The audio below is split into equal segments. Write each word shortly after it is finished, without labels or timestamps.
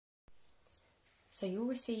So you'll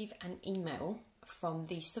receive an email from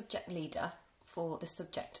the subject leader for the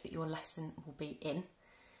subject that your lesson will be in,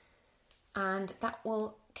 and that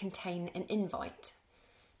will contain an invite.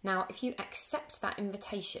 Now, if you accept that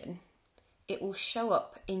invitation, it will show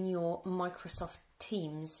up in your Microsoft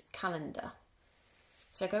Teams calendar.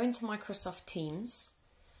 So go into Microsoft Teams,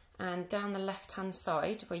 and down the left-hand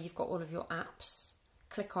side where you've got all of your apps,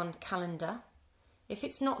 click on Calendar. If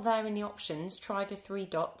it's not there in the options, try the three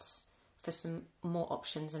dots for some more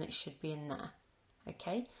options and it should be in there.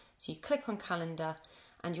 Okay, so you click on Calendar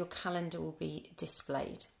and your calendar will be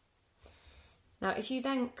displayed. Now, if you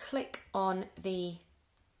then click on the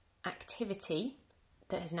activity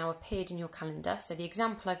that has now appeared in your calendar, so the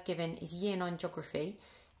example I've given is Year 9 Geography,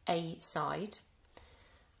 A side.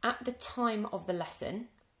 At the time of the lesson,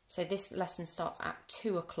 so this lesson starts at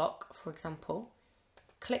 2 o'clock, for example,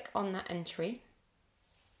 click on that entry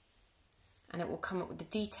and it will come up with the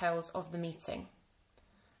details of the meeting.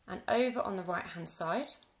 And over on the right hand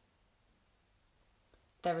side,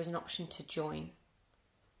 there is an option to join.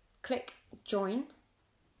 Click join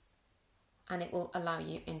and it will allow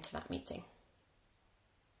you into that meeting.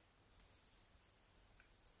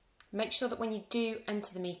 Make sure that when you do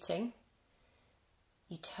enter the meeting,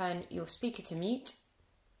 you turn your speaker to mute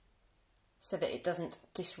so that it doesn't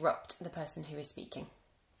disrupt the person who is speaking.